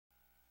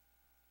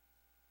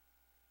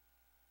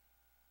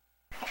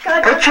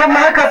Put your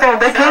microphone.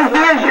 They can't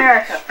hear you.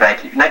 America.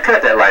 Thank you. Now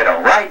cut that light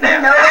on right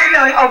now. No,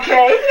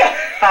 okay.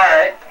 All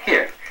right,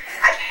 here.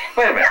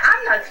 Wait a minute.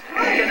 I'm not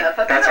strong enough.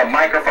 That's a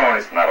microphone.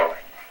 It's not a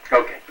light.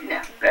 Okay. No.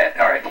 That.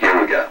 All right.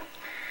 Here we go.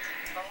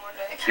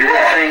 You're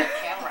listening.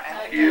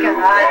 You God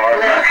are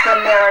bless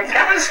America.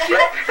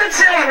 That's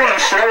how I want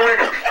to slow it.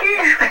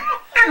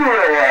 You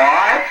are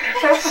what?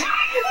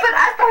 But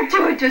I thought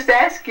you were just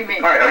asking me.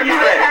 All right. Are you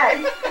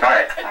ready? All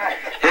right.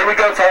 Here we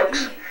go,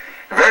 folks.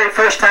 The very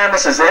first time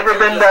this has ever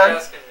been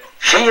done.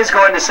 She is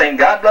going to sing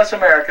God Bless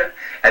America.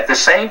 At the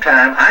same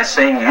time, I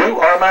sing You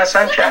Are My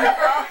Sunshine.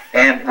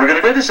 And we're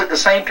going to do this at the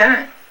same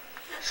time.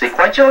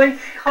 Sequentially,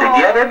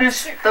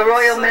 togetherness, The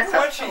Royal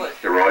Missa.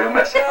 the Royal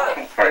Message.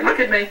 All right, look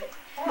at me.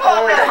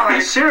 Oh, it's hard.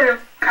 Be serious.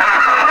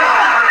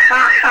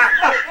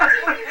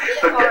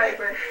 Okay,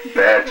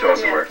 bad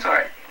choice of words. All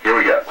right, here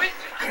we go.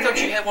 I thought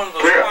you had one of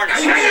those Clear.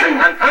 harnesses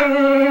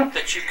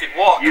that you could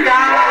walk. You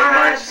are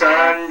my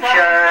sunshine,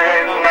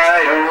 my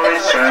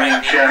only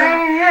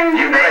sunshine.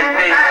 You make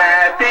me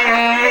happy.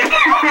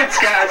 It's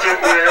God's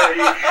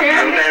way.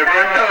 You'll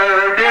never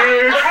know,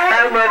 dear,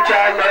 how much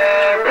I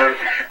love her.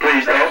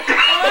 Please don't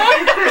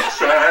take this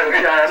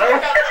sunshine.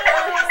 Oh.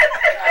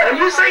 Are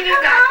you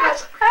singing God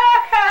Bless?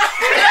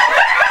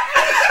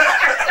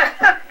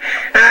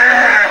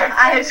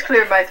 I just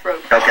cleared my throat.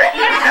 Okay,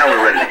 now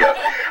we're ready to go.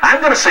 I'm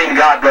going to sing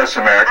God Bless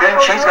America,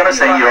 and she's going to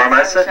sing You Are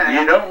My Sunshine.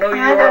 You don't know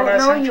You Are My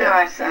Sunshine? You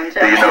Are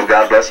Sunshine. Do you know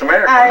God Bless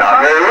America?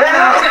 Not very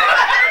well.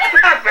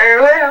 Not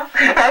very well.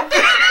 Okay.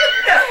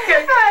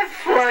 I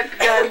flunked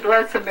God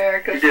Bless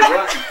America. You did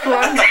what?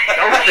 Flunked. I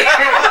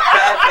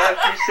thought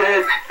you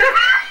said...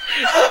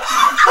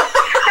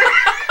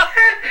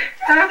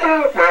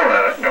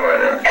 Well, no,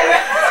 whatever.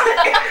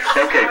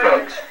 Okay,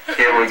 folks,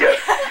 here we go.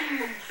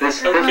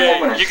 This woman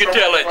is You can so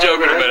tell that joke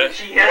in a minute.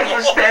 She has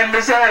to stand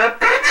beside a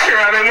picture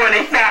of him when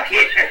he's not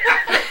here.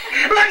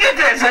 Look at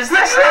this. Is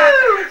this not...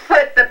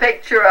 Put the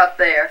picture up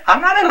there. I'm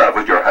not in love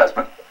with your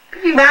husband.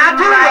 You Now, I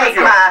do love like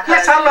your my husband.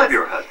 Yes, I husband. love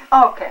your husband.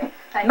 Okay.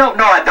 No,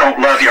 I don't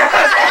love your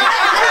husband.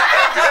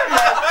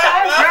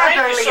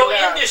 Frank is so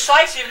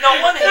indecisive, no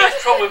wonder he has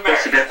trouble with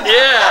That's the marriage. difference.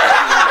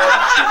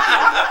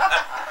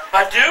 Yeah.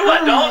 I do, I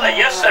don't.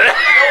 Yes, sir. No,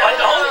 I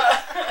don't.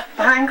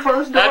 Behind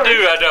closed doors. I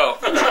do, I don't.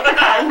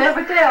 I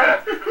never tell.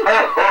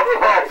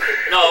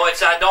 No, it's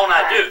I don't,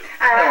 I do.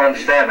 I don't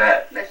understand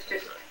that. Let's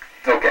just...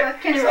 Okay.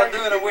 Can you I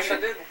wish I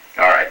didn't.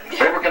 All right.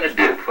 What we're going to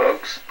do,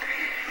 folks,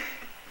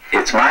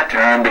 it's my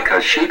turn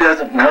because she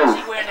doesn't know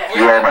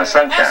You Are My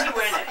Sunshine.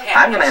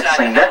 I'm going to have to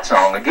sing that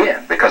song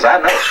again because I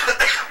know it.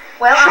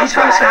 Well, I'll She's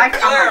gonna try.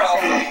 sing. I'm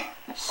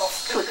going to sing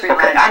 2 or 3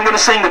 Okay, lines. I'm going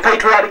to sing the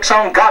patriotic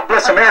song, God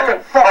Bless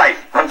America. All right.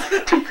 1,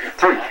 2,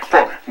 3,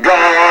 4.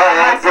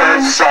 God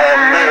bless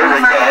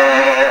America,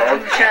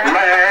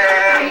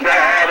 land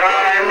that I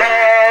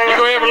love. You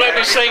gonna ever let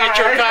me sing at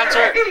your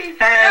concert?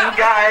 And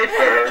guide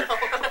her.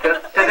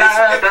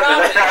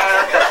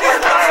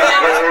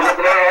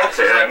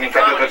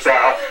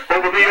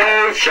 Over the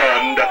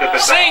ocean.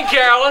 Sing,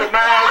 Carolyn. The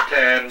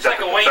mountains. Like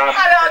a wing.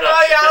 I don't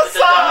know y'all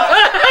song.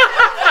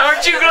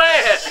 Aren't you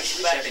glad?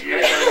 You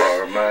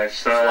are my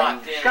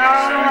sunshine,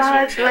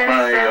 God bless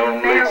my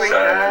only America.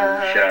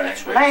 sunshine.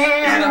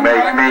 Land You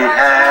make me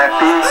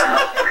happy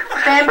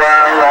stand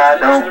while I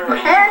don't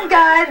and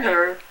guide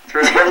her.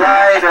 through the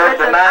light of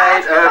the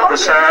night of the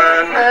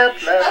sun.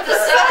 Love, love, Fluff,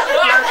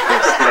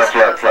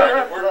 fluff, fluff.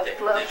 love, love,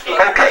 love.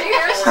 Okay,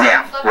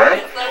 now,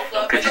 Ray,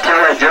 could you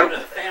tell that joke?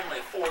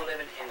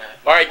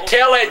 All right,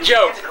 tell that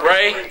joke,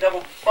 Ray. Dad,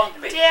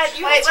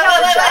 you Wait,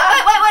 tell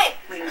wait.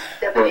 Please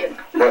step in.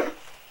 What?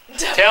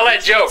 Tell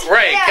that joke,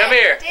 Ray. Come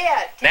here.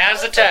 Dad,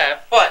 Now's the time.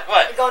 What?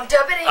 we're going to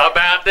dub it in.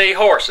 About the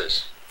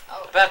horses.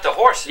 About the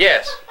horse?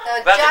 Yes,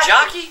 About the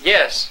jockey?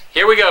 yes.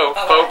 Here we go,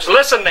 folks.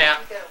 Listen now.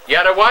 You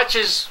gotta watch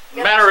his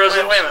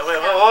mannerisms. Wait a minute.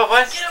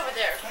 What? Get over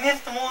there.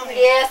 Missed the one.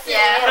 Yes,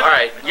 yeah. All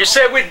right, you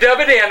said we'd dub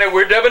it in, and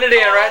we're dubbing it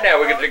in right now.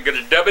 We're gonna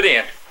dub it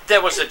in.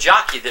 There was a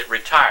jockey that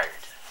retired.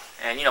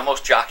 And you know,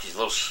 most jockeys,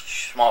 little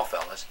small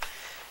fellas.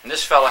 And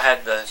this fella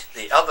had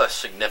the other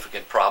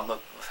significant problem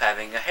of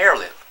having a hair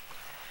lip.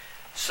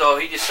 So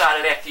he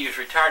decided after he was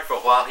retired for a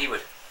while, he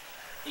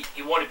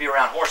wanted to be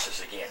around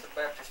horses again.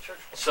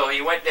 So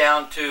he went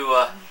down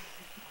to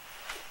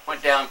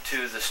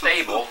the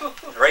stable,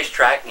 the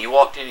racetrack, and he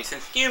walked in and he said,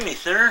 "Excuse me,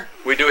 sir,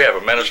 We do have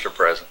a minister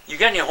present. you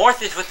got any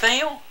horses for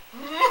sale?"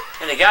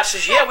 And the guy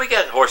says, "Yeah, we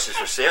got horses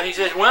for sale." He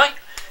says, "Well,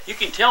 you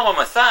can tell by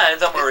my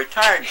thighs I'm a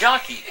retired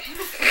jockey,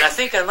 and I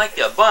think I'd like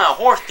to buy a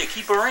horse to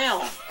keep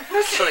around."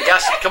 So the guy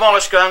said, "Come on,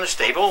 let's go down to the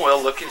stable and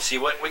we'll look and see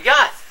what we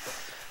got."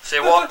 So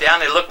they walked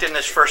down, they looked in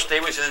this first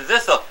stable, he said, "Is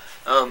this a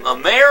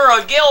mare or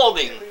a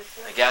gelding?"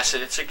 The guy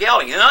said, "It's a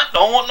gelding." He said, "No,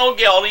 don't want no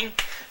gelding.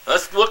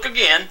 Let's look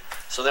again."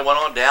 So they went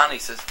on down, and he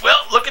says,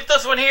 "Well, look at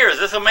this one here. Is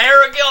this a mare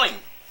or a gelding?"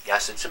 The guy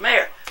said, "It's a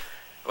mare."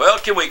 "Well,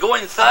 can we go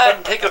inside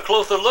and take a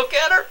closer look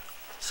at her?"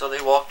 So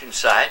they walked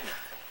inside.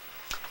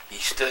 He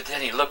stood there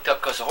and he looked up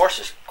because the horse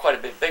is quite a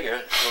bit bigger,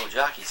 the little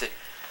jockey. He said,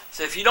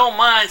 "If you don't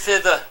mind,"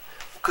 said,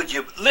 "could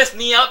you lift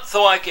me up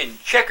so I can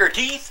check her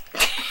teeth?"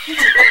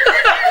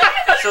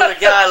 So the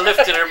guy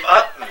lifted her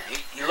up and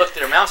he looked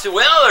at her mouth and said,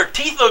 well, her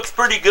teeth looks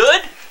pretty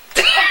good.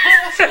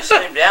 So he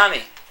set him down.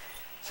 He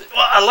said,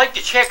 well, I'd like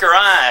to check her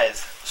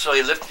eyes. So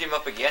he lifted him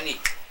up again. He, in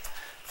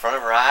front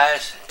of her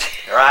eyes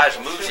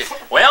moved. He said,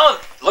 well,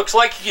 it looks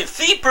like you can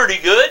see pretty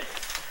good.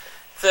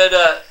 Said,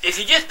 if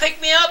you just pick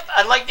me up,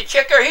 I'd like to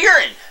check her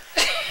hearing.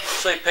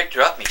 So he picked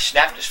her up and he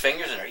snapped his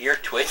fingers and her ear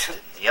twitched and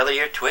the other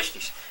ear twitched. He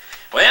said,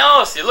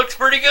 well, she looks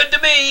pretty good to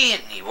me.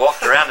 And he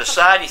walked around the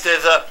side. He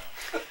says,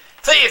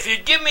 say, if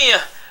you'd give me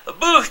a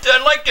boost,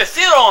 I'd like to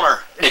sit on her.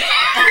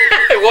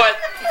 What?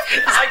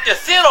 I'd like to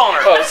sit on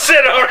her. Oh,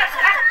 sit on her.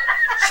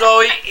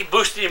 So he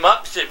boosted him up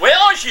and said,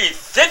 well, she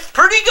sits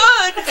pretty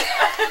good.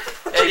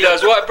 And She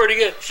does what? Pretty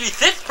good. She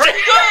sits pretty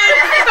good.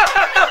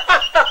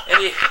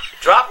 And he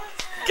got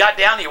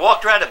down, he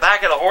walked around the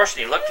back of the horse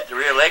and he looked at the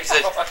rear legs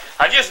and said,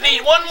 I just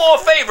need one more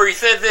favor. He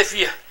says, if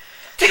you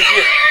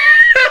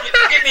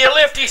give me a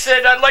lift, he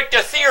said, I'd like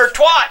to see her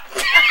twat.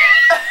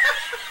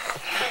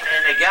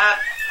 And the guy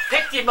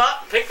picked him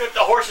up, picked up the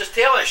horse's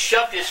tail and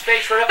shoved his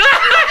face right up the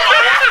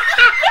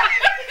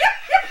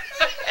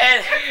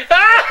and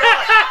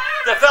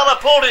the fella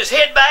pulled his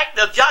head back,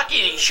 the jockey,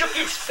 and he shook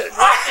his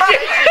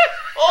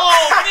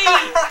oh, me,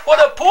 what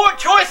a poor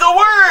choice of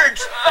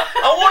words.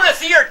 I want to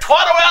see her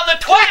twat around the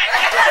twat.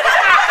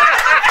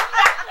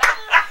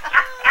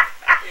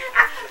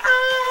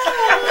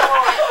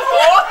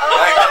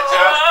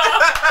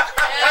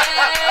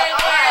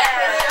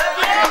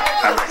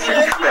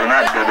 You better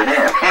not dub it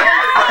in.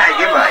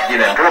 You might get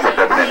in trouble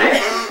dubbing it in.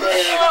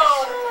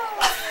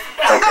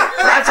 Okay,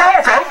 that's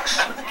all, folks.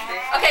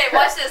 Okay,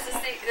 watch this.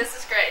 This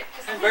is great.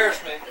 You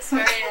embarrassed me. This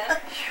very end.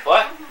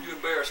 What? You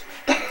embarrassed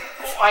me.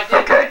 Oh, I did.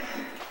 Okay.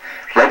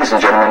 Ladies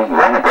and gentlemen,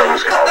 Warner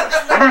Brothers called us.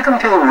 We're not going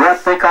to tell you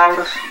what they called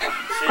us,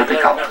 but they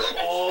called us.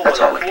 That's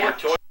all that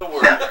counts.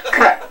 Now,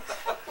 cut.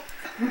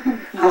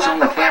 Who's on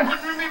the camera?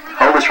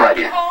 Hold us right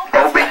here.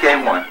 Hold big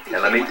game one.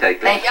 And let me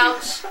take Thank this. y'all.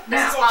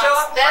 This is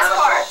Mom's best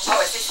part. Oh,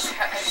 this is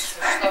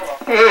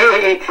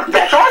Hey,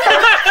 that's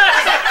awesome.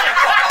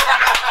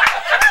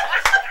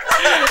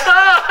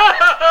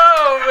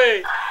 Oh,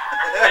 me.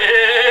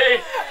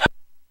 Hey.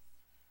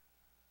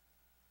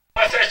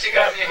 What's that you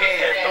got in your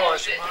hand?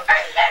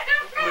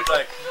 We'd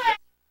like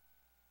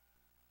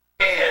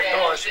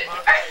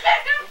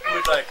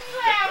we'd like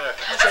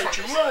I said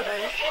you would,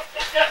 eh?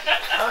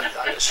 I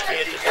just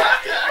scared to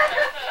death.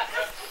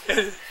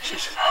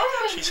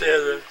 She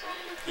said,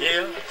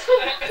 yeah.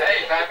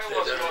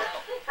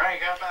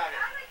 Frank, how about it?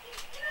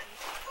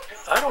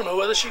 I don't know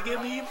whether she give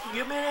me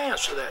an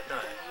answer that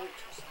night.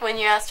 when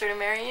you asked her to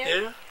marry you?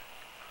 Yeah.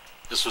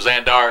 This was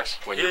Ann Doris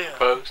when you Yeah.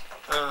 proposed?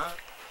 Uh-huh.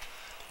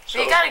 So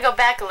you got to go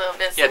back a little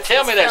bit. Yeah, since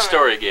tell he's me that filming.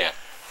 story again.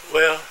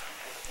 Well,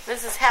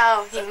 This is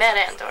how he met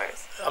Aunt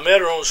Doris. I met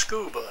her on a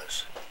school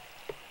bus.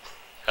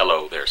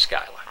 Hello there,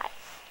 Skylar.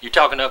 You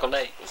talking to Uncle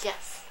Nate?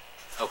 Yes.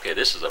 Okay,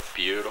 this is a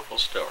beautiful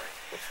story.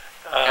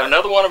 Uh, Have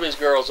another one of his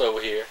girls over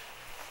here.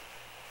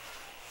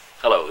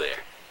 Hello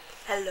there.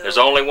 Hello. There's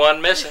only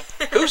one missing.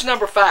 Who's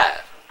number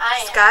 5? I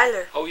am.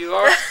 Skylar. Oh, you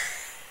are?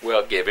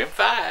 Well, give him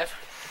 5.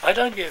 I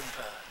done give him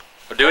 5.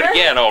 We'll do it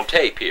again on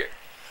tape here.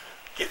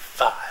 Get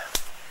 5.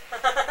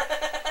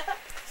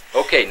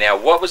 Okay, now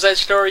what was that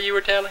story you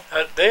were telling?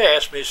 They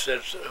asked me,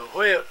 said,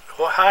 how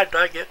did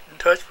I get in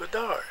touch with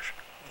Doris?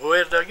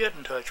 Where did I get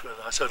in touch with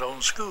her? I said, on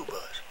the school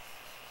bus.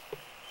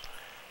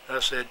 I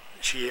said,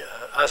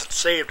 I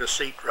saved a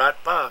seat right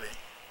by me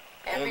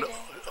Every day.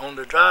 on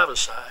the driver's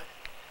side.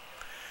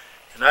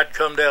 And I'd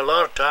come there a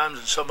lot of times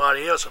and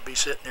somebody else would be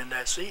sitting in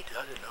that seat.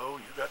 I said, no,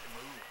 you got to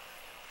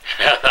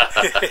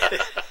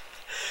move.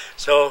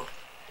 So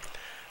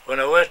when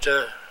I went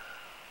I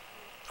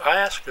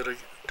asked her to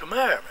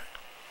marry me.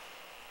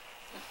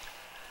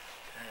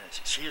 And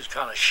she was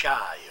kind of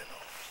shy, you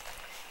know.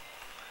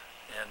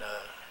 And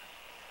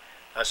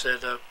I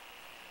said,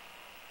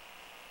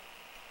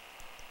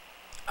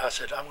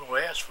 I'm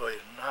going to ask for you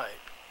tonight.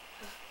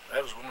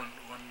 That was one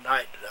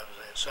night that I was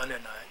there, Sunday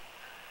night.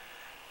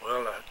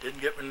 Well, I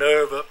didn't get my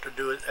nerve up to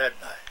do it that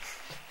night.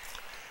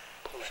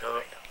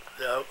 So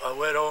I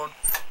went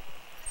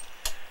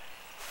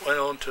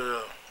on to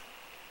a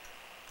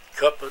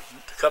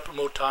couple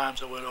more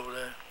times. I went over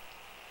there.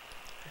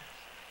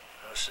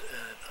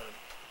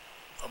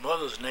 My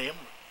mother's name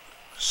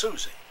was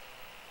Susie.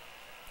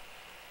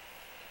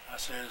 I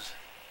says,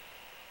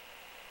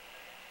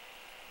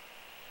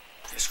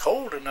 it's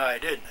cold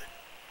tonight, isn't it?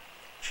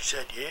 She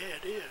said, yeah,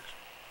 it is.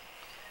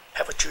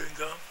 Have a chewing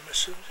gum for Miss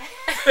Susie?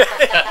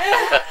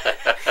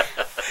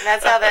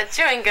 That's how that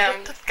chewing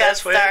gum got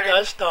That's where started. it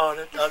got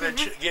started. I've been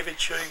giving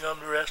chewing gum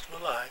the rest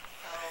of my life.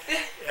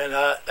 And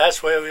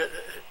that's where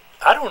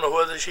I don't know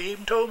whether she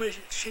even told me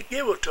she'd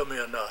give it to me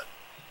or not.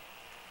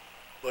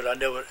 But I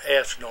never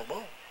asked no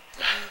more.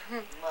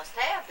 Must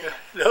have it.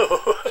 No.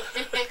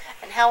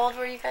 And how old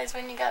were you guys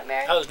when you got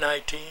married? I was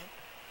 19.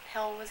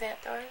 How old was Aunt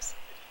Doris?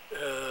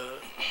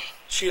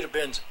 She'd have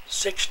been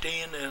 16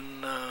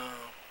 in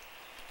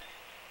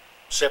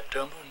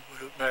September, and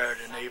we were married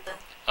in April.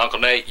 Uncle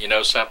Nate, you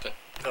know something?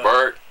 Oh.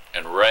 Bert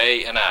and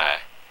Ray and I,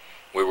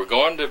 we were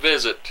going to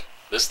visit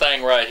this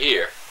thing right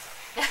here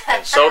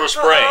and Soda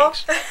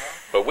Springs.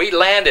 But we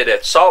landed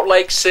at Salt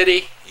Lake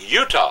City,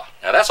 Utah.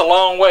 Now that's a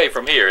long way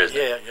from here, isn't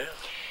it? Yeah, yeah.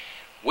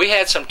 We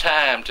had some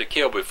time to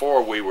kill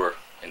before we were,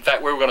 in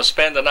fact, we were going to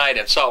spend the night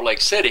in Salt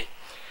Lake City.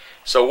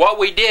 So what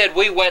we did,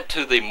 we went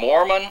to the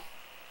Mormon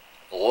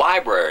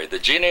Library, the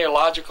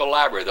genealogical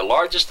library, the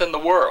largest in the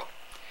world.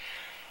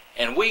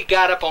 And we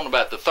got up on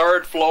about the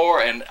 3rd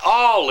floor and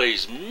all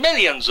these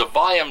millions of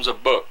volumes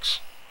of books.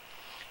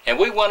 And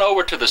we went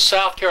over to the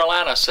South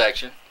Carolina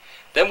section.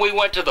 Then we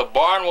went to the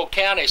Barnwell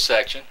County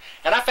section,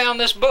 and I found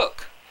this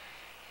book,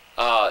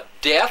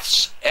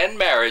 Deaths and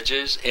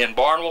Marriages in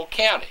Barnwell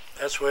County.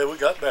 That's where we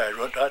got married,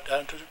 right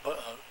down to the...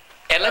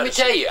 And let me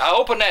tell you, I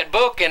opened that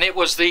book, and it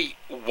was the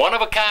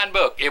one-of-a-kind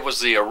book. It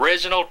was the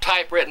original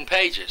typewritten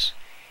pages.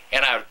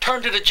 And I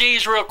turned to the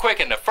G's real quick,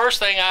 and the first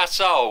thing I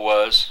saw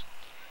was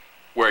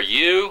where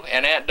you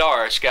and Aunt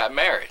Doris got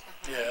married.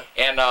 Yeah.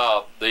 And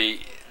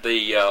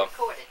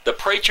the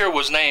preacher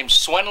was named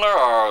Swindler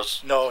or...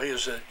 No, he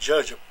was a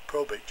judge, a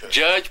probate judge.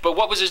 Judge, but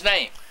what was his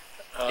name?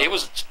 It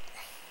was...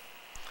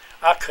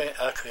 I can't.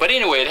 But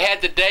anyway, it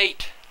had the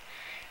date,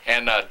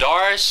 and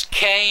Doris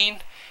Kane,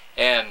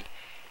 and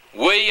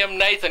William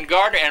Nathan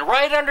Gardner, and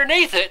right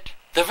underneath it,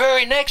 the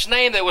very next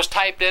name that was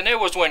typed in there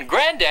was when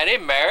Granddaddy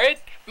married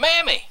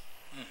Mammy.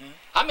 Mm-hmm.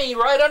 I mean,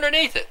 right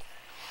underneath it.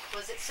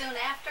 Was it soon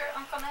after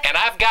Uncle Nathan? And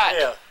I've got...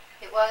 Yeah.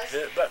 It was?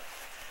 Yeah, but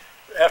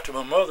after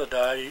my mother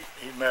died,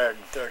 he married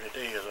in 30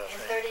 days, I think.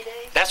 In 30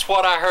 days? That's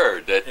what I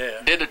heard. That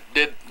Yeah.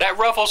 Did that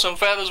ruffle some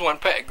feathers when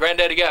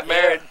Granddaddy got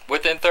married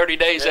within 30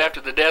 days Yeah.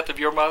 after the death of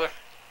your mother?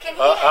 Can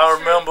he I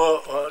answer-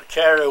 remember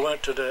Carrie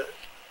went to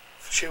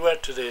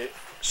the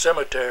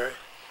cemetery,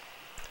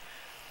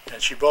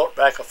 and she brought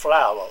back a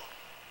flower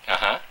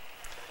Uh-huh.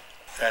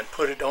 and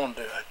put it on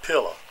the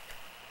pillow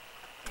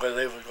where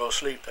they would go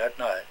sleep that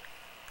night.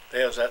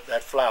 There was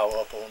that flower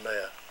up on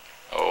there.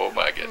 Oh,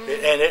 my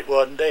goodness. And it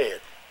wasn't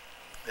dead.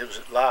 It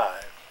was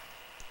live.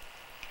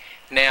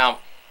 Now,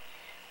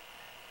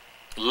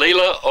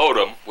 Leela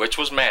Odom, which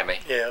was Mammy,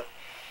 Yeah.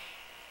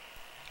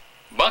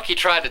 Bunky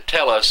tried to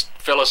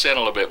fill us in a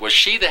little bit. Was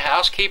she the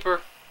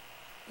housekeeper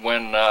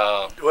when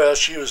Well,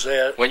 she was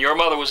there. when your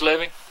mother was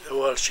living?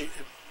 Well,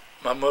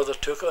 my mother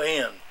took her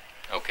in.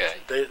 Okay.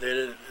 They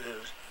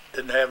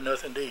didn't have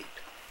nothing to eat.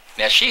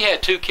 Now, she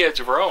had 2 kids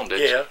of her own,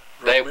 didn't Yeah.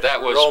 she?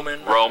 That was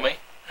Romy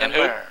And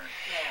who? Mary.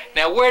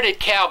 Now, where did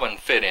Calvin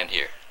fit in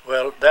here?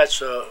 Well,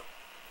 that's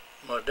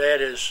my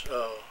daddy's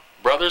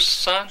Brother's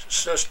son?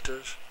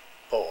 sister's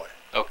boy.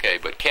 Okay,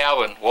 but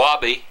Calvin,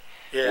 Wabi,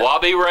 Yeah.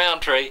 Wabi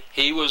Roundtree,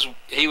 he was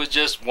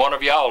just one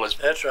of y'all.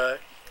 That's right.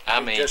 I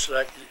mean, just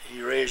like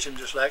he raised him,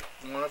 just like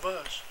one of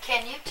us.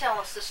 Can you tell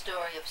us the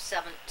story of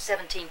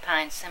 17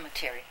 Pines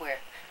Cemetery where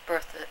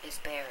Bertha is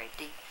buried?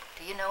 Do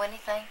you know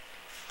anything?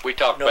 we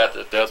talked No. about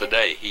it the other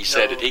day. He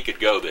said No. that he could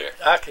go there.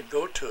 I could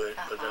go to it,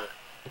 but Uh-huh.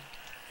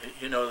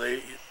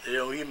 they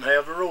don't even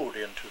have the road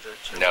into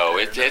that. No,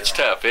 cemetery it's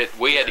now. tough.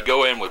 We had to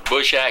go in with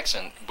bush axe,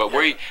 but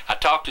I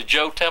talked to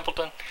Joe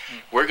Templeton.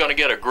 We're going to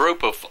get a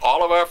group of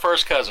all of our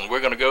first cousins. We're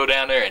going to go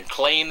down there and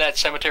clean that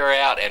cemetery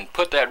out and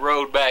put that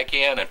road back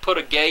in and put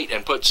a gate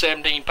and put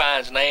 17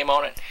 Pines' name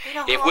on it, You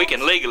know if who we owns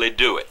can it? legally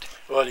do it.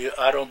 Well,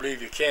 I don't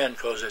believe you can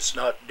because it's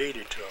not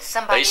deeded to them.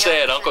 Somebody They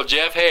said owns Uncle it?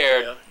 Jeff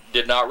Hare Yeah.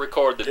 did not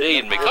record the Did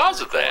deed not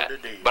because of record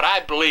that. the deed. But I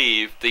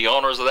believe the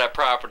owners of that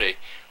property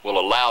will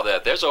allow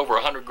that. There's over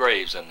 100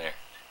 graves in there.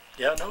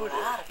 Yeah, I know it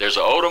is. There's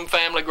the Odom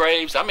family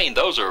graves. I mean,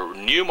 those are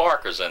new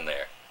markers in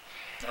there.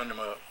 Under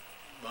my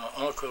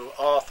uncle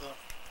Arthur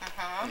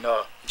and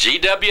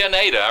G.W. and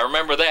Ada, I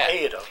remember that.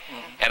 Ada.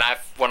 And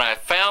when I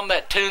found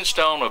that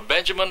tombstone of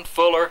Benjamin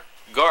Fuller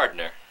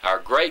Gardner, our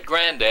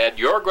great-granddad,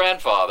 your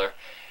grandfather,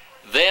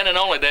 then and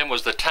only then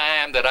was the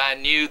time that I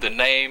knew the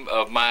name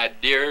of my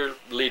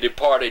dearly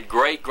departed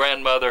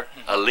great-grandmother,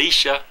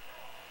 Alicia.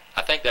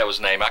 I think that was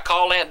her name. I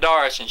called Aunt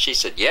Doris, and she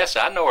said, yes,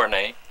 I know her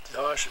name.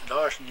 Doris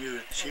knew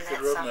it. She could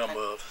that remember something?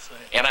 of the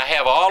thing. And I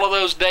have all of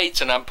those dates,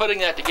 and I'm putting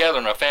that together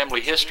in a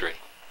family history.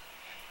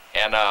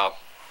 And I'm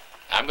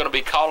going to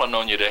be calling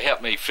on you to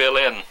help me fill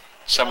in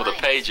some of the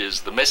Nice.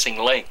 pages, the missing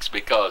links,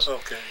 because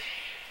Okay.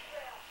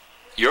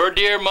 your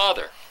dear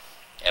mother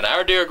and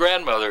our dear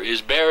grandmother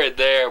is buried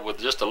there with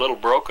just a little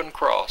broken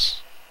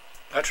cross.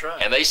 That's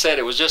right. And they said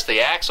it was just the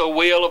axle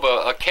wheel of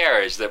a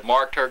carriage that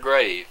marked her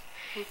grave.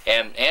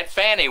 And Aunt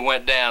Fanny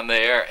went down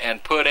there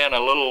and put in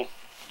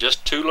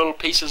just 2 little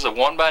pieces of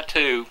 1 by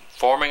 2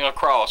 forming a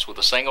cross with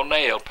a single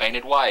nail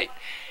painted white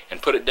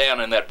and put it down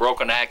in that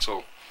broken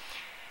axle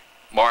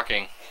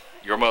marking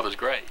your mother's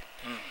grave.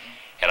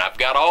 And I've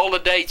got all the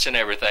dates and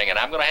everything, and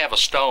I'm going to have a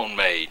stone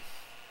made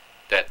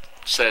that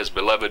says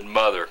beloved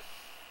mother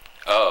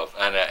of,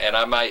 and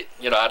I might,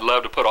 I'd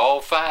love to put all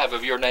 5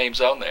 of your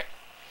names on there.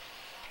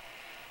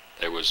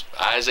 There was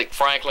Isaac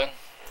Franklin,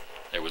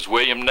 there was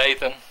William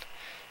Nathan,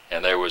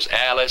 and there was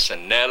Alice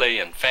and Nellie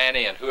and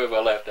Fanny and whoever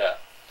I left out.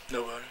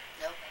 Nobody.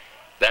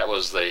 That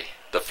was the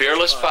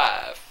Fearless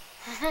 5.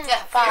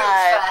 Yeah,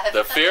 5.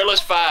 The Fearless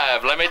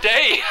 5, let me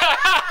tell you.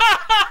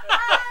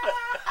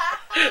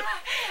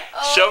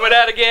 Show me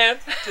that again.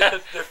 The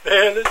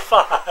Fearless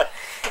 5.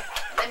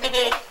 Let me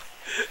tell you.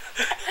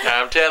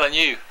 I'm telling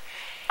you.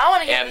 I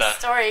want to hear And, the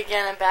story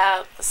again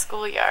about the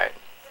schoolyard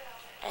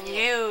and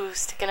you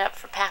sticking up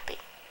for Pappy.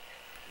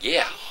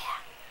 Yeah.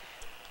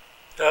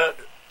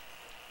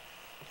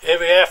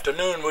 Every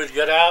afternoon we'd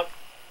get out,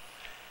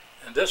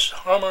 and this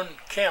Herman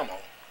Camel,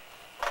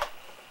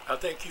 I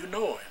think you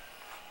know him.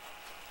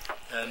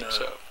 And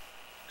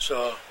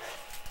so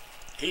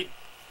he'd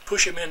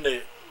push him in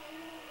the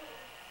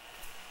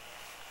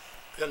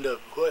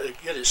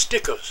get his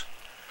stickers,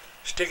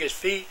 stick his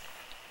feet,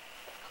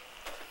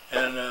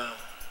 and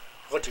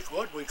what do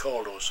we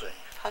call those things?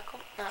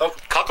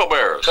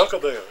 Cocklebearers.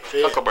 Huckleberries.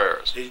 Yeah.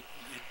 Huckleberries. He'd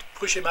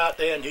push him out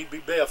there, and he'd be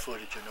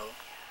barefooted, you know.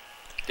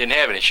 Didn't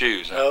have any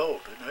shoes, huh? No,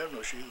 didn't have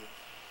no shoes.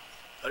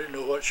 I didn't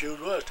know what shoes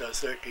was till I was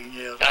 13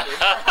 years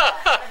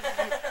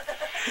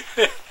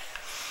old.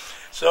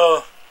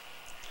 So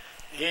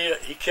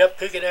he kept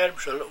picking at him.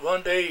 So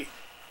one day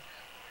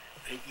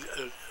he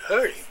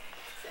hurt him,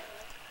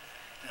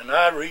 and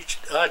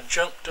I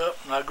jumped up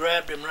and I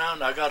grabbed him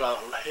round. I got a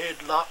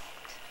headlock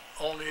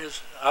on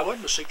his. I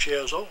wasn't 6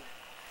 years old.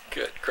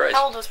 Good, crazy.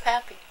 How old was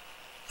Pappy?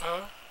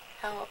 Huh?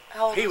 How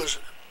old He was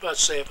about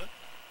 7.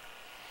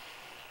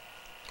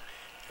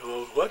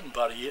 Well, it wasn't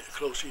about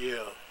close a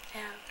year.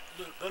 Yeah.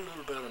 A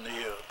little bit in the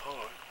year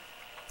apart.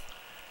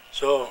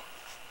 So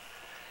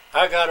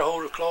I got a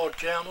hold of Claude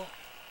Camel,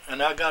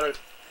 and I got a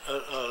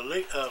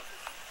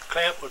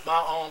clamp with my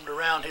arm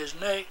around his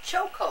neck.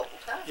 Chokehold,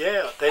 huh?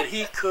 Yeah, that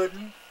he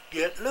couldn't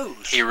get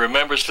loose. He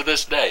remembers to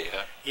this day,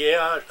 huh?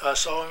 Yeah, I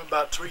saw him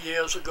about 3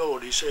 years ago,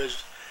 and he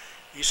says,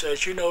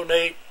 you know,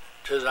 Nate,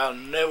 says, I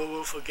never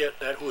will forget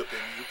that whipping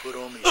you put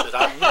on me. He says,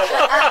 I've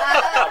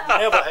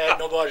never had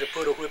nobody to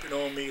put a whipping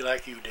on me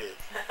like you did.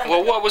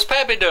 Well, what was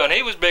Pappy doing?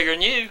 He was bigger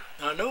than you.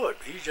 I know it.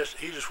 He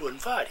just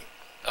wouldn't fight him.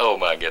 Oh,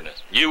 my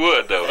goodness. You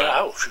would, though, Yeah, huh?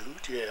 I would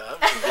shoot, yeah.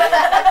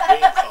 I was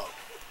a game cop.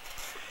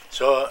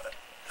 So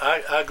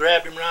I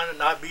grabbed him around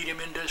and I beat him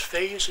into his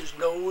face, his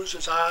nose,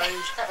 his eyes.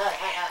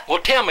 Well,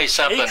 tell me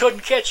something. He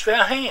couldn't catch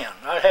my hand.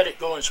 I had it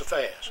going so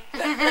fast.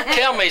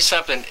 Tell me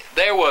something.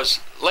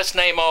 Let's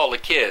name all the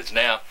kids.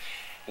 Now,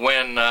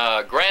 when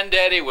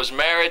Granddaddy was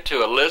married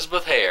to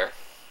Elizabeth Hare,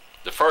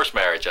 the first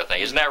marriage, I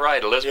think. Isn't that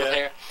right, Elizabeth Yeah.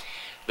 Hare?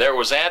 There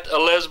was Aunt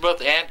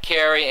Elizabeth, Aunt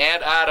Carrie,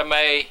 Aunt Ida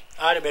Mae.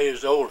 Ida Mae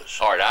is the oldest.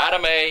 All right, Ida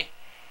Mae,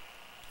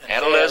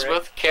 Aunt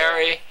Elizabeth,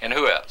 Carrie, and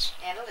who else?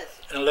 And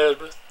Elizabeth. And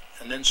Elizabeth,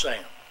 and then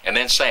Sam. And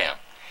then Sam.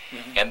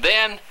 Mhm. And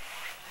then,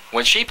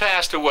 when she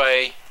passed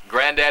away,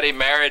 Granddaddy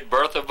married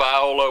Bertha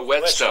Viola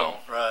Whetstone,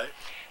 Right,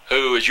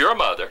 who is your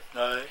mother.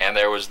 right. And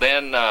there was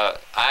then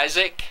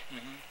Isaac,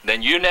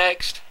 then you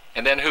next,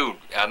 and then who?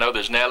 I know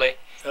there's Nellie,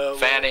 Fanny.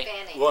 Fanny.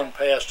 One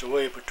passed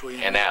away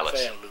between And me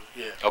Alice. Fanny Lou,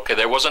 yeah. Okay,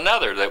 there was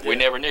another that we Yeah.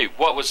 never knew.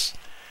 What was?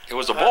 It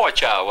was a boy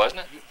child,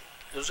 wasn't it?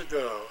 It was a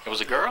girl. It was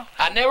a girl.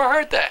 I never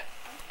heard that.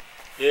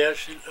 Yeah,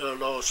 she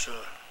lost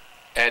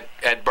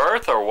At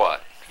birth or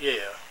what?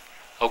 yeah.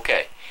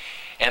 Okay.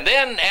 And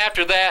then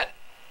after that,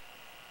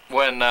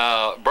 when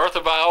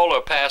Bertha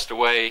Viola passed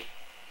away,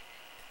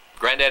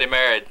 Granddaddy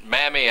married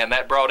Mammy, and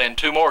that brought in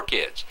 2 more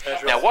kids.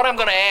 That's Now, right. what I'm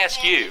going to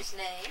ask you, Nanny's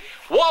name.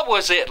 what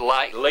was it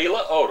like,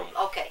 Leela Odom?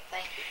 Okay,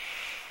 thank you.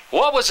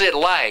 What was it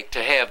like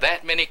to have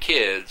that many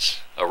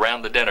kids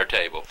around the dinner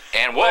table?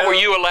 And what were Well-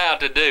 you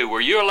allowed to do?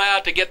 Were you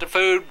allowed to get the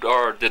food,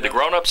 or did the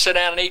grown-ups sit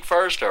down and eat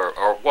first, or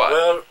what?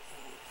 Well,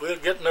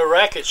 we'd get in a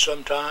racket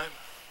sometime,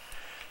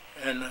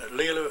 and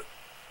Leela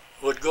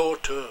would go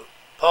to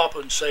Papa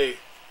and say,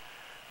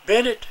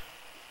 Bennett,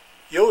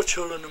 your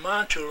children and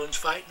my children's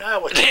fighting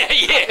our children.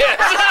 Yes.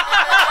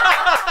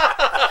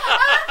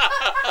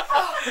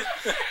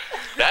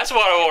 That's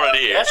what I wanted to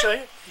hear. That's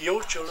it.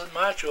 Your children,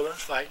 my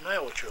children's fighting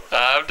our children.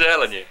 I'm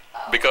telling you,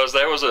 because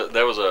there was a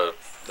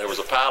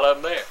pile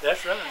of them there.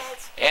 That's right.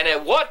 And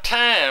at what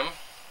time?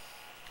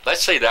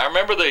 Let's see.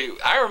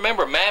 I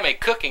remember Mammy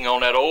cooking on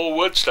that old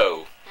wood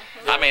stove.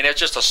 I mean, it's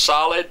just a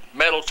solid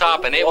metal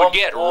top, and it would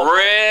get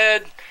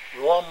red.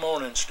 Warm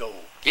morning stove.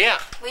 Yeah.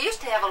 We used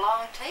to have a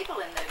long table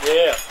in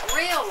there. Yeah,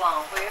 Real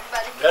long, where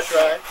everybody could that's sit.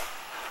 right.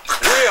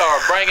 We are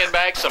bringing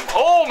back some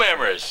old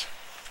memories.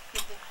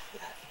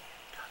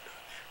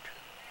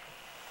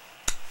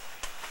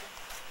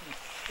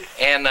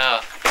 And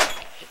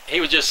he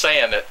was just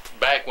saying that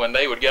back when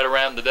they would get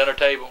around the dinner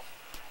table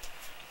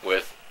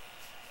with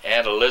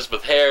Aunt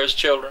Elizabeth Hare's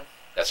children,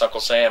 that's Uncle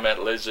Sam,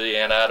 Aunt Lizzie,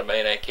 Aunt Ida Mae,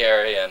 and Aunt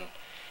Carrie, and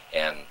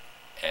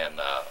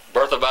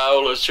Bertha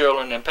Viola's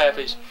children and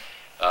Pappy's,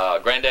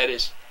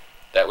 Granddaddy's,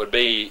 that would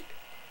be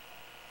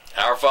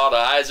our father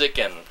Isaac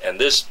and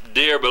this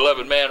dear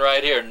beloved man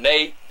right here,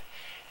 Nate,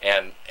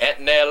 and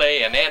Aunt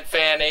Nellie, and Aunt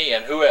Fanny,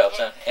 and who else?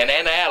 And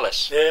Aunt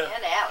Alice. Yeah.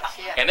 And Alice,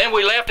 yeah. And then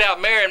we left out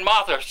Mary and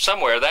Martha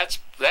somewhere. That's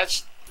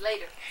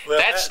Later. Well,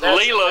 That's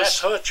that's Leela's- That's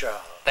her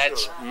child.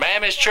 Sure.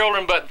 Mammy's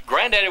children, but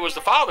Granddaddy was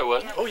the father,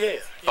 wasn't it? Oh, yeah.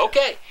 yeah.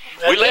 Okay.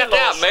 And We they left out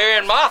lost- Mary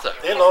and Martha.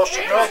 They lost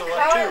another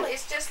one, too.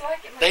 It's just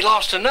like it. They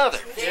lost another.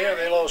 Yeah,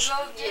 they lost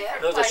Yeah.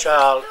 another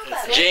child.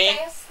 Gene,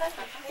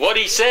 what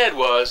he said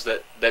was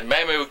that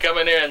Mammy would come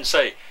in there and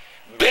say,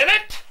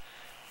 Bennett,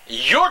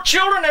 Your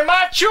children and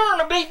my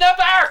children are beating up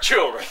our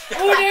children.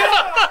 Great.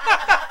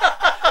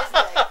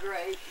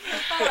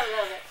 I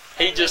love it.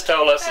 He just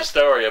told us a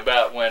story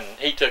about when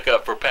he took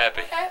up for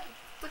Pappy.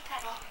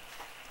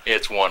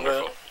 It's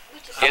wonderful. Well,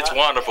 It's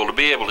wonderful to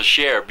be able to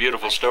share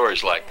beautiful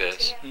stories like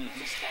this.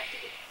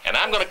 And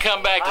I'm going to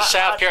come back to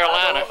South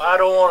Carolina. I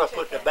don't want to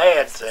put the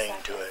bad thing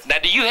to it. Now,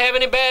 do you have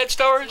any bad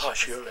stories? I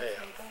sure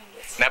have.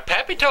 Now,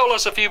 Pappy told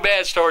us a few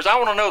bad stories. I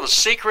want to know the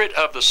secret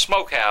of the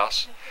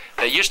smokehouse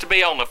that used to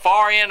be on the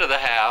far end of the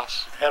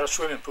house. Had a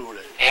swimming pool in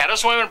it. Had a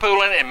swimming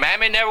pool in it, and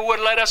Mammy never would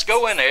let us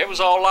go in there. It was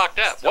all locked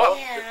up. What?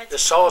 The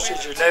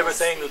sausage and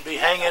everything would be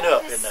hanging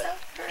up in there.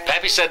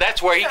 Pappy said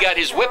that's where he got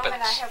his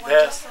whippings.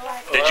 Yeah.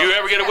 Did you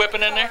ever get a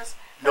whipping in there?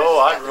 No,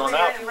 I'd run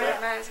out from there.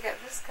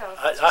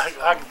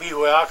 I could be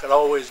where I could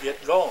always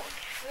get going.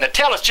 Now,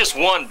 tell us just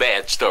one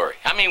bad story.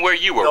 I mean, where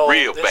you were No,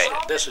 real this,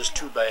 bad. This is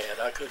too bad.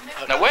 I couldn't.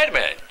 Now, wait a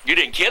minute. You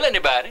didn't kill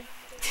anybody.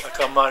 I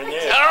come out in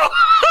there.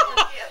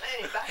 Oh.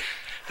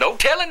 Don't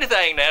tell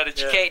anything now that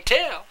you Yeah. can't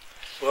tell.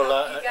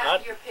 Well,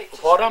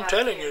 what I'm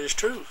telling you is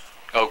truth.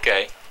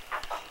 Okay.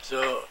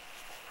 So,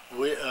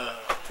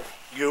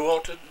 you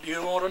want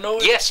to know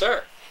it? Yes,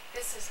 sir.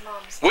 This is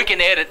Mom's. We can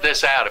edit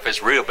this out if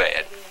it's real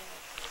bad.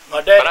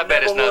 My dad But I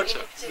bet it's never not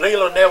would. so.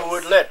 Leela never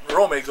would let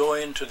Romy go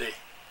into the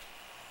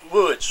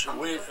woods.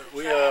 We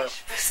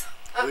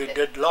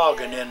did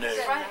logging in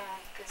the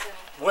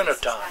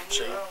wintertime,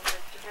 see.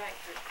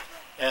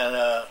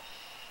 And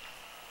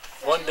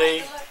one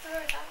day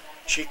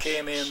she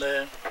came in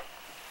there.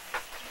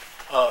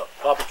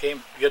 Papa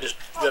came to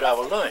get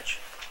our lunch,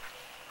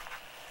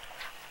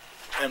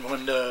 and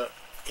when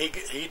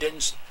he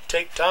didn't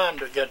take time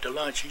to get the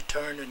lunch, he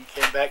turned and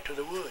came back to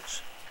the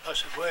woods. I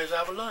said, "Where's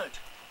our lunch?"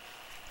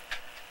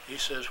 He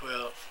says,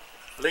 "Well,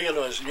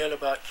 Leela is nearly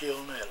about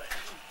killed Nellie.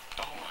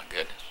 Oh, my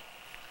goodness.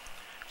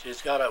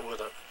 She's got it with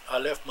a. I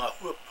left my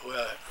whip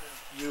where I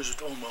used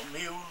it on my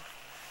mule,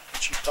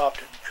 and she popped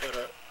it and cut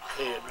her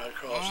head right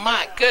across. Oh,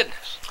 my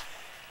goodness.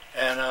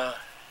 And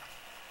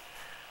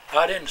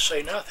I didn't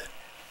say nothing.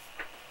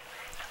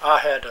 I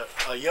had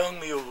a young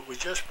mule that was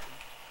just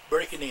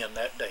breaking in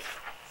that day.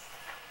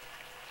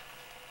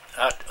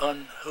 I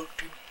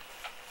unhooked him,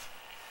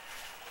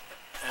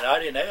 and I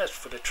didn't ask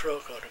for the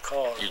truck or the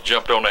car. You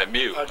jumped on that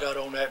mule. I got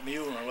on that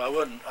mule,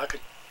 and I could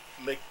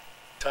make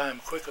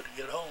time quicker to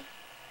get home.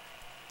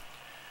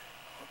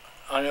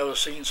 I never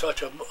seen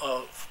such a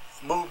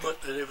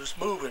movement that it was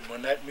moving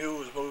when that mule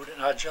was moving,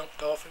 and I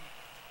jumped off him.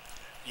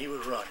 He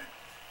was running.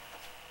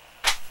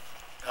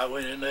 I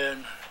went in there,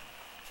 and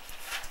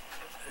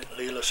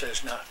Leela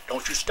says, "Now,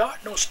 don't you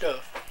start no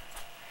stuff.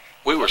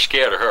 We were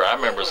scared of her. I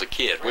remember as a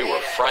kid. We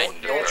were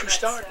frightened of Don't her. you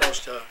start no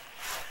stuff."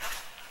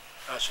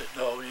 I said,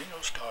 "No, we ain't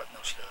gonna start no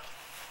stuff."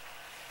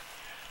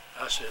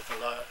 I said,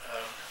 "Well,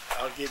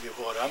 I'll give you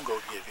what I'm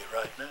gonna give you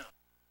right now."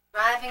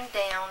 Driving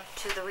down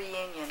to the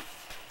reunion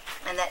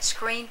and that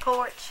screen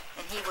porch,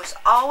 and he was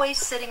always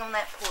sitting on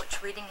that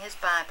porch reading his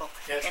Bible.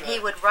 That's and he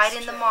right. would write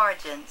in the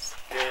margins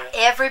Yeah.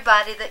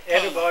 everybody that came.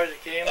 Everybody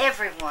that came,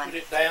 Everyone. put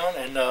it down,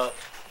 and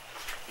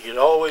you'd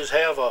always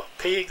have a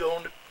pig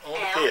on the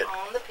Out pit.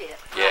 on the pit.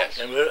 Yes.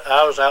 And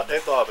I was out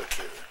there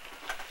barbecuing.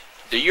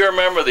 Do you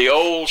remember the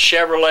old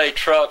Chevrolet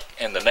truck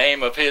and the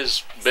name of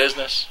his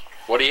business?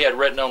 What he had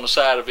written on the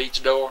side of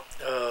each door?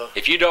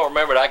 If you don't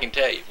remember it, I can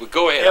tell you. Well,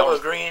 go ahead.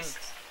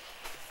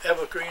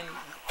 Evergreen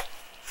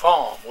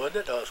Farm,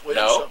 wasn't it? Was it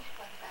No. something?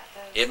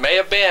 It may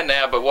have been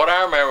now, but what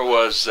I remember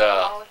was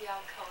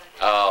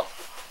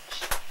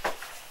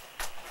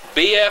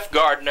B.F.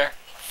 Gardner,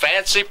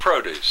 Fancy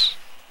Produce.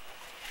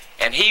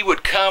 And he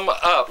would come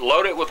up,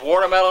 loaded with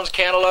watermelons,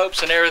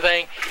 cantaloupes, and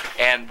everything,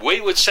 and we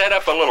would set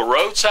up a little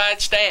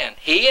roadside stand,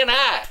 he and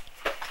I,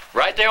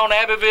 right there on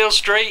Abbeville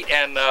Street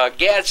and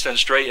Gadsden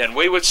Street, and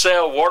we would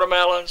sell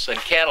watermelons and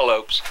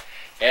cantaloupes.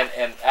 And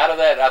out of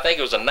that, I think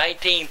it was a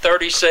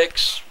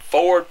 1936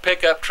 Ford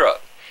pickup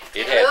truck.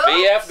 It had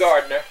B.F.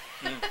 Gardner,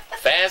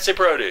 Fancy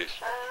Produce.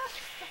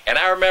 And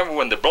I remember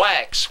when the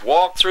blacks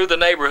walked through the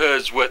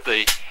neighborhoods with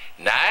the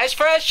nice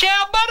fresh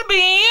out butter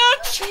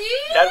beans.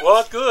 That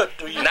was good.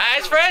 Do you?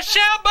 Nice fresh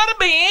out butter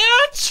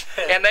beans.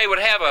 And they would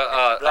have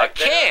a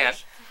can,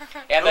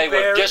 and they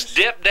would just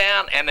dip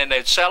down, and then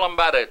they'd sell them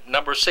by the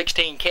number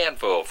 16 can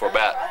full for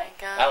about,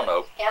 I don't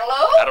know.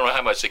 Hello? I don't know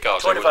how much they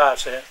cost. 25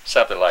 cents.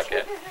 Something like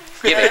that.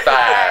 Give me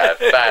five.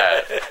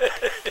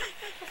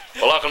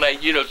 Well, Uncle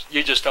Nate,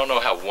 you just don't know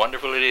how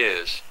wonderful it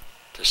is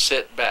to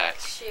sit back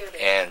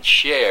and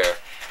share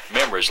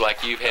memories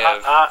like you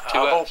have I to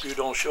us. hope you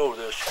don't show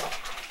this.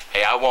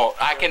 Hey, I won't.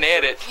 I can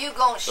edit.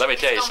 Let me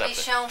tell you It's something. going to be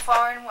shown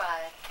far and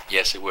wide.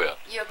 Yes, it will.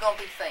 You're going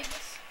to be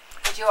famous.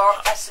 But you are.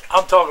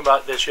 I'm talking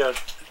about this here.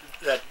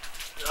 That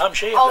I'm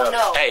ashamed Oh, of.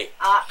 no. Hey,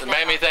 the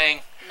mammy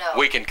thing, No.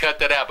 we can cut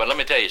that out, but let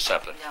me tell you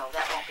something. No,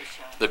 that won't be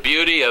shown. The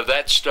beauty of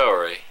that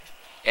story,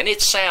 and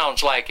it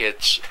sounds like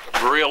it's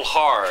real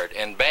hard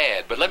and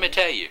bad, but let me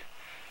tell you,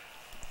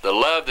 the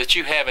love that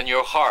you have in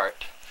your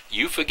heart,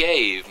 you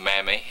forgave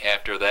Mammy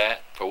after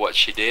that for what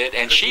she did,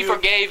 and she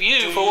forgave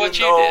you for what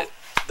you did.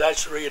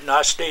 that's the reason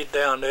I stayed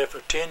down there for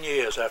 10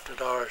 years after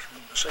Doris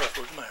and myself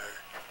was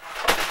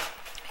married.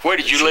 Where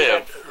did you She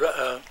live?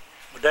 had,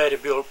 my daddy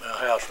built me a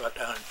house right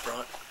down in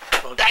front.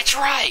 That's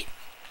right.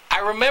 I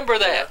remember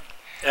that.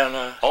 And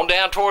On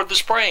down toward the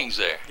springs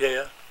there.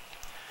 yeah,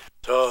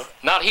 so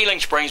Not Healing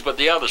Springs, but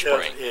the other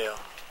spring. yeah.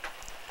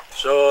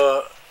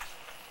 So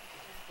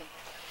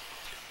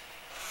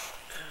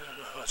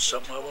what's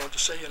something I wanted to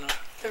say, you know.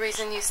 The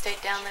reason you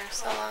stayed down there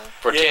so long.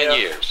 For 10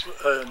 years.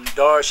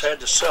 Doris had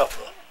to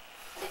suffer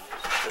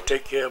to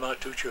take care of my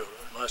two children,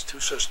 my two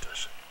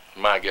sisters.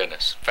 My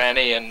goodness.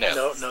 Fanny and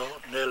Nellie. No,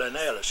 Nellie and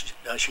Alice.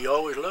 Now, she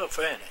always loved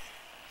Fanny.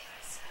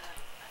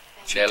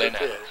 She Nellie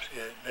took and care of us,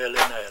 yeah, Nellie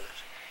and Alice.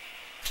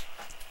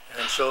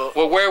 And so,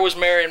 Well, where was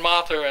Mary and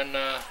Martha and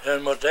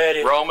and my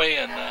daddy, Romy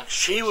and...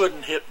 she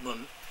wouldn't hit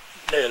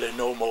Nellie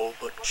no more,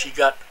 but she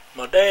got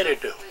my daddy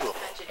to whoop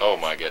her. Oh,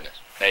 my goodness.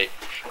 Hey,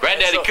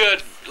 Granddaddy So-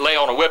 could lay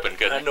on a whipping,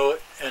 couldn't I he? know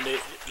it. And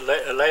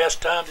the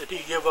last time that he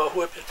gave her a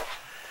whipping,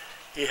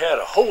 he had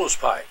a hose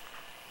pipe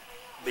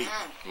beat.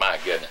 My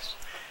goodness.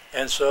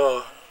 And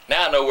so,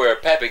 Now I know where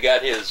Pappy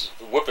got his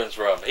whippings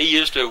from. He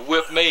used to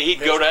whip me. He'd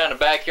go down the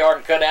backyard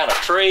and cut down a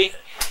tree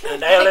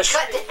and Alice,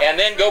 and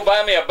then go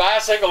buy me a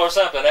bicycle or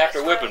something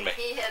after whipping me.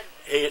 He had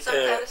he, some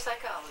kind of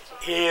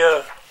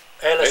psychology.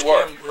 Alice They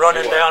work. came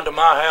running They work. down to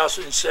my house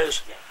and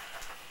says,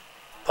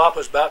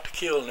 Papa's about to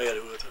kill Nellie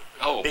with a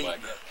Oh, beat. my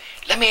God.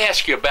 Let me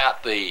ask you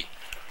about the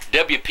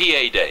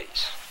WPA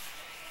days.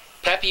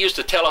 Pappy used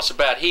to tell us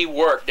about he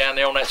worked down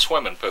there on that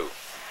swimming pool.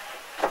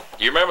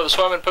 You remember the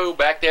swimming pool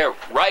back there,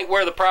 right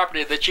where the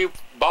property that you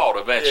bought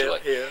eventually?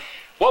 Yeah.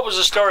 What was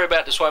the story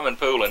about the swimming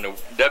pool and the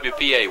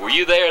WPA? Were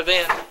you there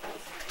then?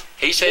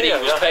 He said Yeah,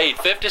 he was yeah. paid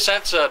 50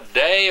 cents a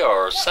day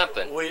or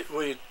something. We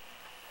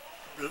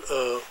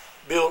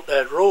built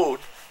that road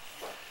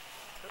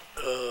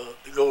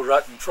to go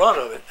right in front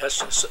of it. That's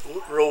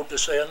the road to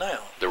sale now.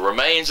 The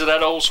remains of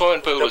that old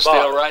swimming pool The is still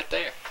bottom. right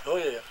there. Oh,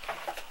 yeah.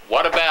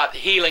 What about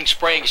Healing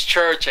Springs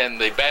Church and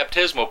the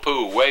baptismal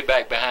pool way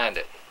back behind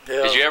it?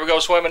 Yeah. Did you ever go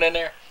swimming in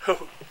there?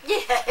 Yeah,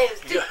 it was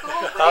too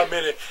cool. How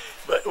many?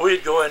 But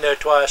we'd go in there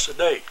twice a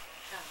day.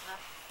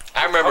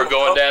 I remember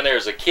going down there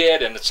as a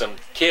kid, and some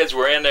kids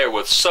were in there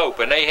with soap,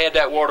 and they had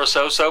that water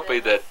so soapy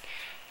that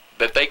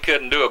they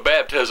couldn't do a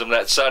baptism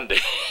that Sunday.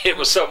 It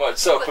was so much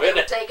soap But they in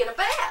were it. taking a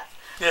bath.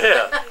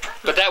 Yeah.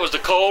 But that was the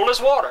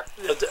coldest water.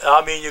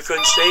 I mean, you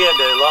couldn't stay in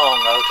there long,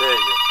 I'll tell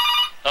you.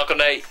 Uncle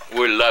Nate,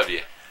 we love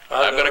you.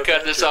 I'm going to love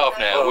cut you this too. off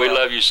now. We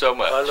love you so I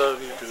much.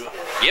 love you too.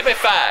 Give me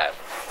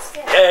 5.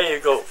 There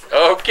you go.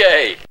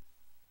 Okay.